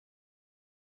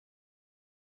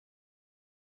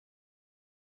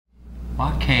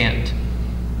Why can't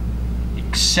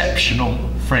exceptional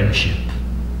friendship,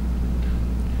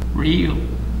 real,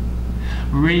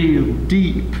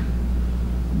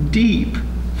 deep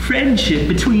friendship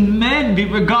between men be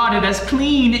regarded as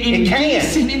clean and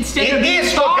decent instead of being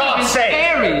thought of as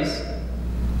fairies?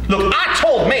 Look, I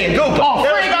told May and Gooper. Oh,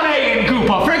 frig May and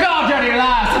Gooper! Frig all dirty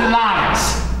lies and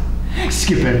liars!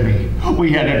 Skip and me,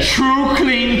 we had a true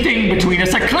clean thing between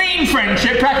us, a clean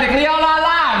friendship practically all our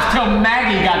lives, till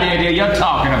Maggie got the idea you're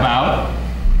talking about.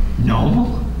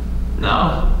 Normal?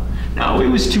 No, it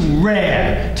was too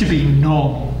rare to be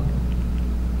normal.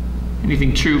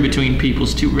 Anything true between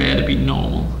people's too rare to be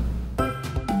normal.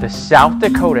 The South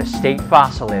Dakota state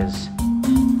fossil is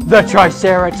the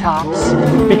Triceratops,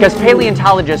 because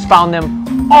paleontologists found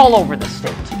them all over the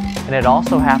state. And it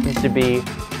also happens to be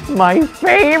my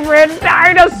favorite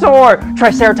dinosaur!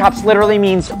 Triceratops literally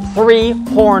means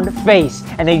three-horned face,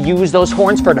 and they use those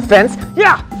horns for defense.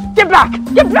 Yeah, get back,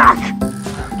 get back!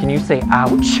 Can you say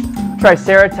ouch?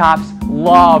 Triceratops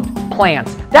loved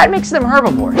plants. That makes them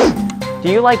herbivores.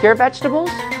 Do you like your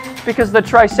vegetables? Because the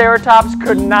Triceratops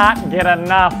could not get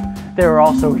enough. They were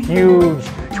also huge,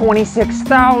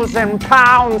 26,000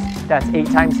 pounds. That's 8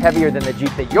 times heavier than the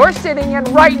Jeep that you're sitting in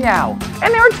right now.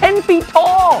 And they were 10 feet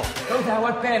tall. Go thou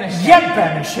art banished. Yet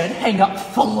banished, hang up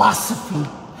philosophy.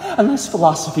 Unless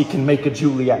philosophy can make a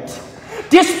Juliet.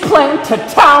 Displant to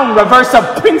town, reverse a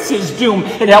prince's doom.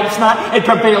 It helps not, it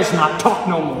prevails not, talk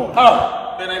no more.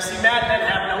 Oh, then I see madmen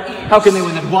have no ears. How can they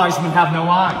when that wise men have no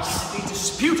eyes? They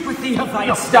dispute with thee of thy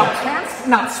Thou canst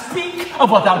not speak of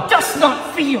what thou dost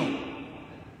not feel.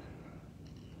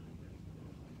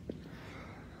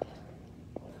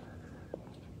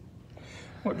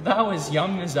 Wert thou as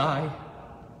young as I,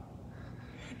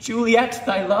 Juliet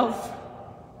thy love,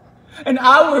 an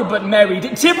hour but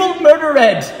married, Tybalt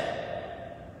murdered,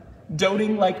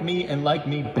 doting like me and like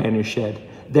me banished,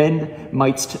 then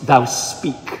mightst thou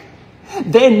speak,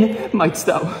 then mightst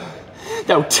thou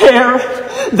tear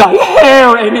thy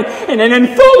hair and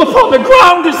fall upon the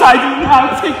ground as I do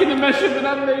now, taking the mesh of an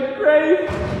unmade grave.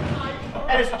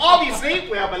 And is obviously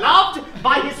well beloved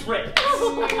by his friends.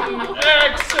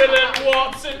 Excellent,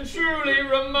 Watson. Truly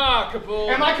remarkable.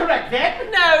 Am I correct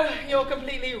then? No, you're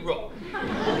completely wrong.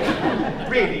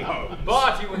 Really, Holmes?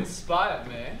 But you inspired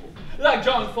me. Like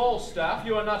John Falstaff,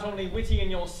 you are not only witty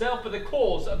in yourself, but the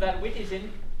cause of that wit is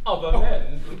in other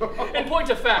men. In point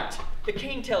of fact, the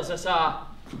king tells us our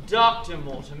Dr.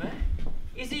 Mortimer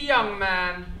is a young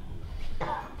man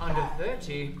under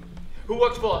 30 who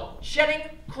works for Charing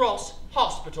Cross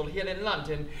Hospital here in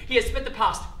London. He has spent the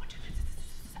past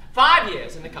 5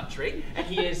 years in the country, and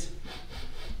he is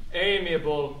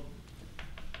amiable,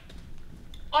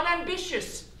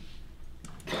 unambitious,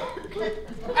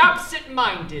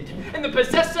 absent-minded, and the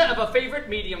possessor of a favorite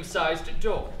medium-sized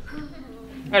dog.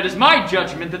 It is my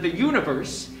judgment that the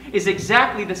universe is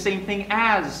exactly the same thing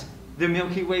as the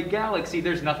Milky Way galaxy.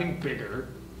 There's nothing bigger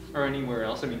or anywhere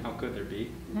else. I mean, how could there be?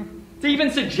 To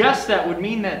even suggest that would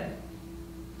mean that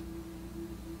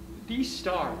these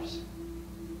stars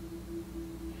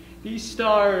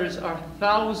are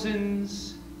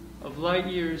thousands of light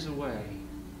years away.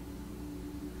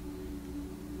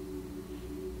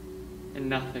 And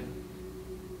nothing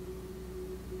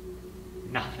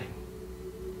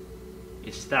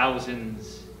is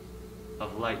thousands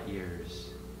of light years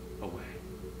away.